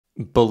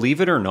Believe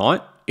it or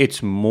not,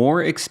 it's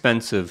more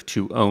expensive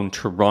to own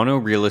Toronto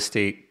real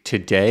estate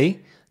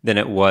today than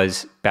it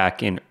was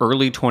back in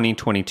early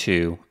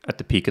 2022 at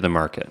the peak of the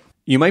market.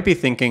 You might be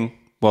thinking,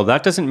 well,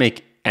 that doesn't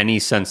make any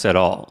sense at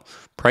all.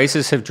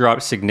 Prices have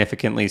dropped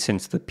significantly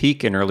since the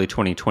peak in early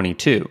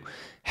 2022.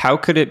 How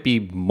could it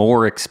be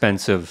more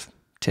expensive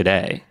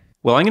today?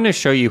 Well, I'm going to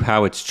show you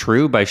how it's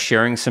true by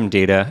sharing some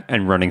data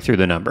and running through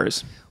the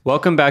numbers.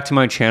 Welcome back to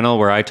my channel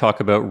where I talk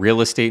about real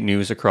estate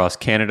news across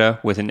Canada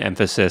with an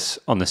emphasis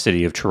on the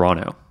city of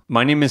Toronto.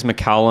 My name is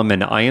Macallum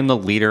and I am the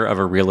leader of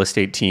a real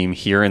estate team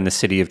here in the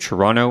city of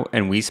Toronto,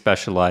 and we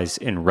specialize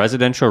in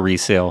residential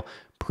resale,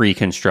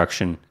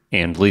 pre-construction,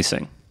 and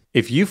leasing.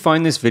 If you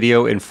find this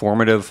video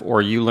informative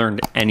or you learned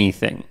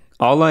anything,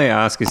 all I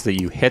ask is that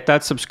you hit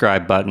that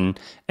subscribe button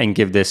and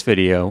give this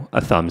video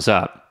a thumbs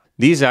up.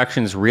 These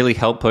actions really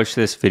help push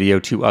this video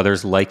to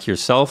others like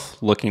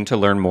yourself looking to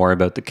learn more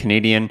about the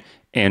Canadian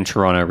and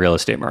Toronto real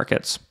estate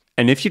markets.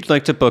 And if you'd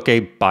like to book a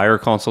buyer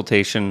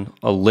consultation,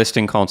 a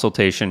listing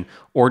consultation,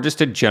 or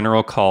just a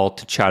general call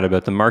to chat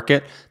about the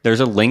market, there's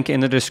a link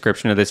in the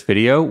description of this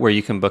video where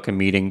you can book a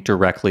meeting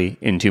directly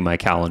into my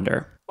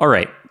calendar. All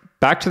right,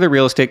 back to the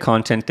real estate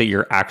content that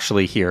you're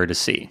actually here to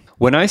see.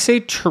 When I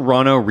say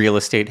Toronto real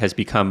estate has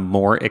become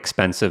more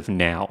expensive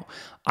now,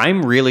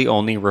 I'm really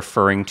only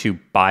referring to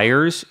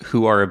buyers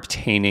who are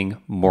obtaining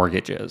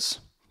mortgages.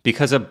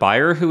 Because a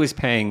buyer who is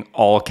paying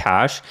all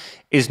cash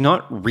is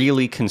not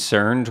really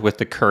concerned with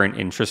the current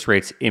interest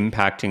rates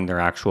impacting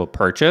their actual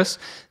purchase.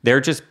 They're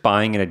just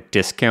buying at a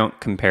discount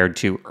compared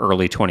to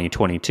early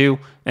 2022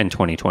 and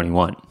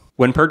 2021.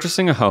 When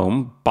purchasing a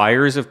home,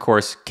 buyers of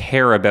course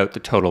care about the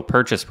total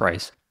purchase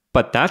price,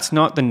 but that's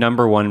not the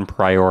number one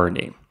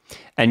priority.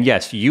 And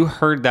yes, you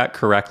heard that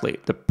correctly.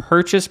 The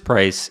purchase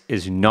price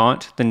is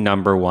not the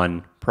number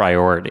one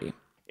priority.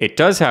 It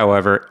does,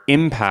 however,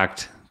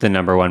 impact the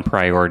number one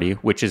priority,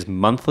 which is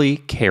monthly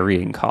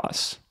carrying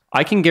costs.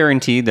 I can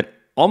guarantee that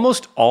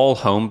almost all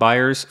home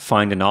buyers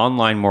find an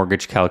online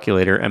mortgage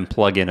calculator and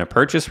plug in a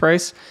purchase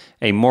price,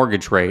 a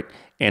mortgage rate,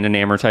 and an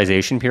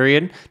amortization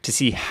period to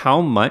see how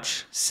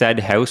much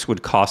said house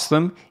would cost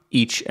them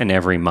each and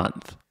every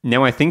month.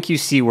 Now, I think you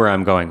see where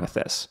I'm going with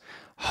this.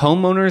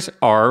 Homeowners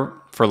are,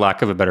 for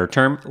lack of a better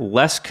term,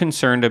 less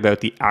concerned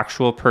about the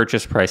actual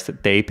purchase price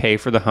that they pay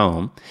for the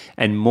home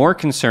and more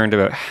concerned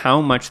about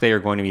how much they are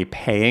going to be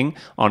paying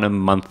on a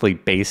monthly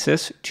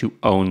basis to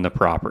own the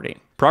property.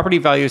 Property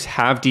values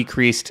have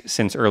decreased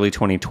since early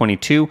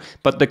 2022,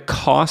 but the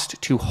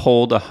cost to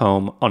hold a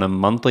home on a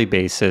monthly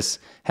basis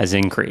has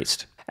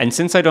increased. And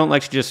since I don't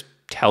like to just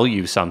tell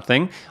you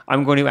something,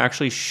 I'm going to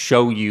actually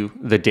show you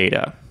the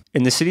data.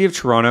 In the city of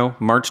Toronto,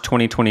 March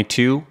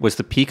 2022 was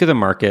the peak of the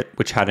market,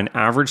 which had an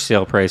average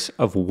sale price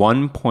of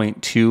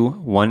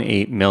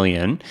 $1.218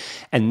 million.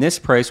 And this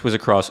price was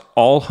across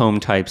all home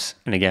types,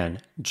 and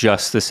again,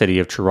 just the city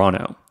of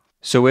Toronto.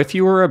 So if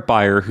you were a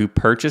buyer who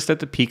purchased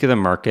at the peak of the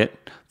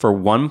market for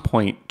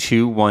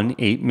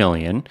 $1.218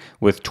 million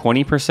with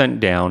 20%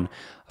 down,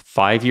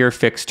 5-year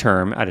fixed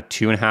term at a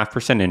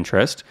 2.5%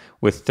 interest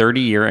with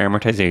 30-year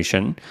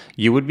amortization,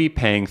 you would be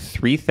paying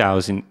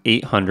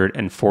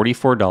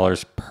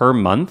 $3,844 per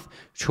month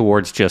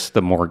towards just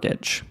the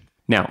mortgage.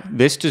 Now,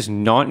 this does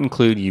not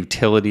include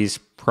utilities,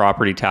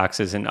 property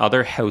taxes, and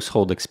other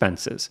household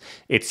expenses.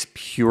 It's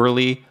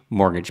purely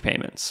mortgage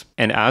payments.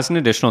 And as an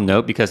additional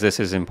note, because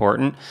this is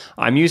important,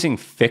 I'm using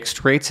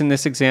fixed rates in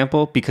this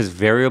example because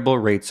variable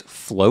rates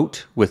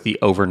float with the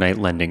overnight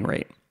lending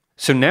rate.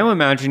 So now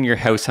imagine you're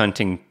house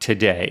hunting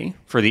today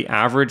for the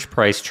average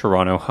price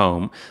Toronto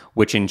home,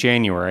 which in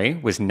January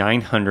was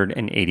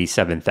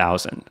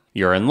 $987,000.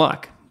 You're in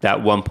luck. That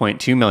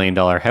 $1.2 million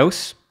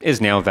house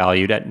is now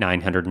valued at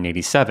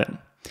 $987,000.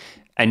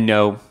 And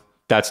no,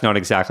 that's not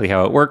exactly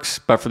how it works,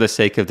 but for the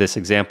sake of this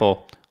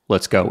example,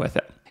 let's go with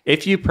it.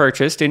 If you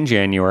purchased in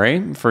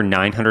January for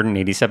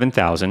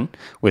 $987,000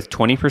 with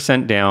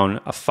 20% down,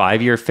 a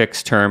 5-year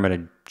fixed term at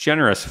a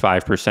generous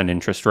 5%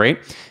 interest rate,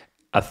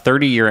 a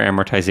 30-year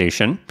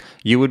amortization,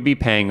 you would be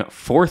paying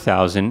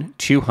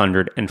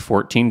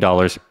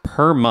 $4,214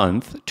 per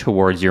month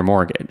towards your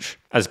mortgage.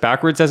 As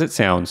backwards as it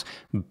sounds,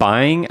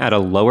 buying at a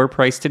lower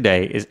price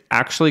today is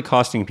actually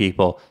costing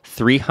people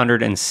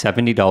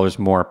 $370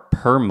 more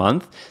per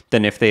month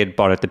than if they had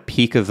bought at the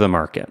peak of the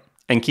market.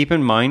 And keep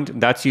in mind,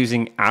 that's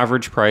using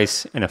average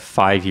price and a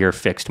 5-year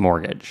fixed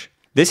mortgage.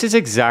 This is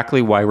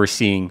exactly why we're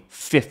seeing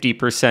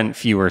 50%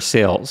 fewer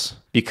sales,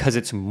 because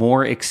it's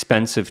more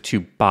expensive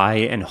to buy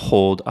and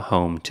hold a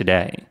home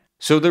today.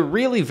 So the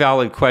really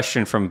valid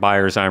question from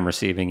buyers I'm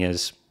receiving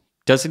is,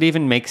 does it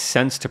even make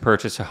sense to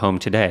purchase a home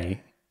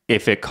today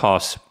if it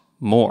costs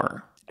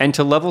more? And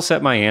to level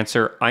set my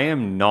answer, I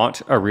am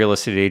not a real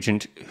estate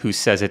agent who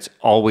says it's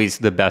always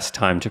the best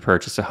time to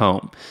purchase a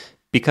home,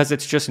 because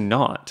it's just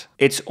not.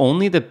 It's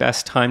only the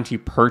best time to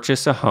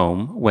purchase a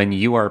home when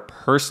you are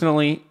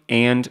personally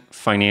and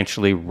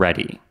financially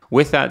ready.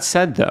 With that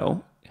said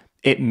though,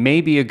 it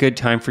may be a good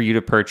time for you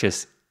to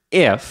purchase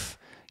if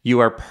you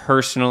are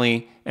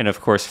personally and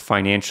of course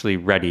financially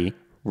ready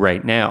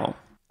right now.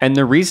 And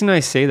the reason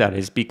I say that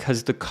is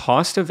because the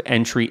cost of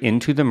entry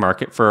into the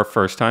market for a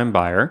first-time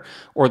buyer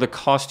or the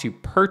cost to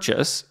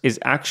purchase is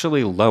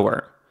actually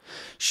lower.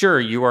 Sure,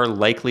 you are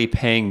likely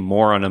paying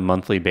more on a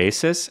monthly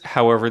basis.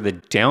 However, the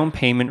down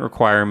payment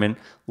requirement,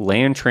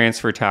 land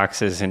transfer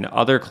taxes, and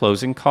other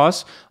closing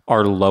costs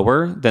are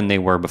lower than they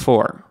were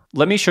before.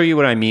 Let me show you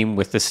what I mean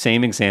with the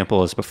same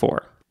example as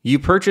before. You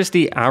purchased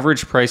the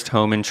average priced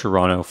home in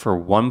Toronto for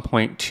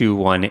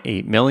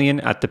 $1.218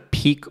 million at the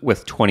peak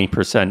with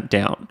 20%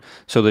 down.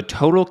 So the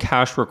total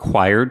cash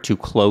required to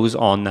close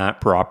on that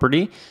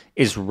property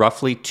is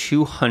roughly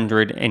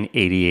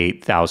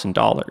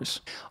 $288,000.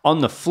 On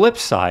the flip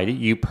side,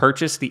 you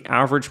purchased the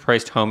average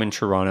priced home in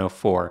Toronto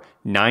for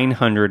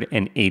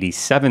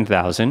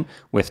 $987,000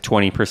 with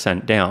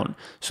 20% down.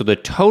 So the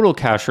total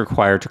cash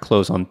required to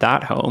close on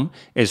that home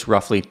is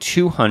roughly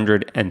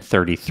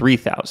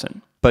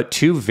 $233,000. But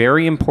two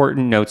very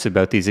important notes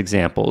about these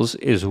examples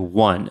is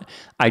one,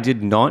 I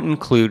did not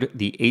include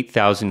the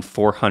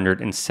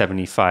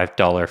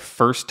 $8,475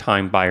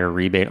 first-time buyer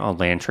rebate on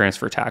land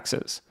transfer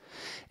taxes.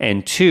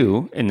 And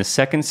two, in the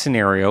second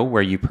scenario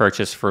where you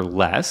purchase for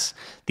less,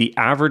 the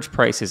average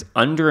price is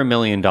under $1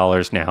 million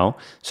now,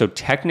 so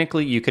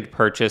technically you could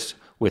purchase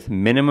with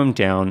minimum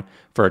down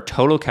for a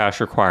total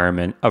cash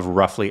requirement of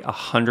roughly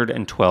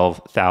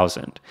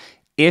 $112,000.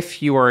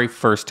 If you are a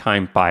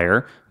first-time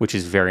buyer, which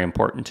is very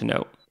important to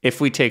note.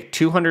 If we take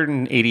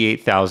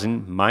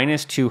 $288,000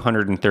 minus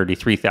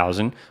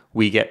 $233,000,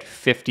 we get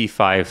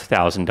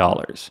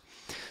 $55,000.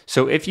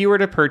 So if you were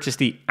to purchase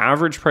the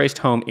average priced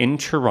home in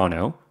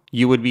Toronto,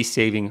 you would be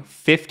saving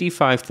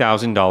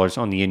 $55,000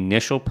 on the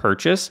initial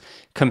purchase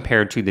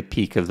compared to the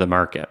peak of the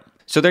market.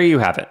 So there you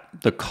have it.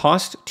 The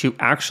cost to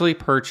actually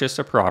purchase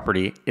a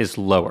property is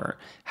lower.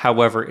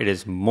 However, it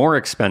is more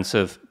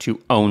expensive to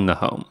own the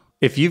home.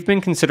 If you've been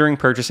considering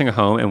purchasing a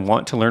home and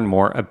want to learn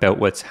more about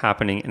what's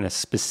happening in a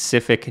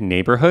specific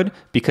neighborhood,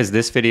 because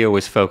this video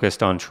was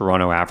focused on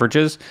Toronto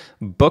averages,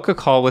 book a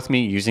call with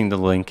me using the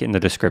link in the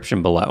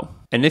description below.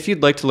 And if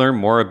you'd like to learn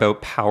more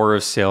about power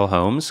of sale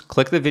homes,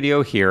 click the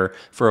video here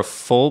for a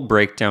full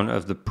breakdown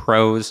of the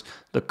pros,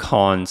 the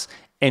cons,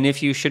 and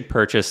if you should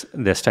purchase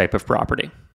this type of property.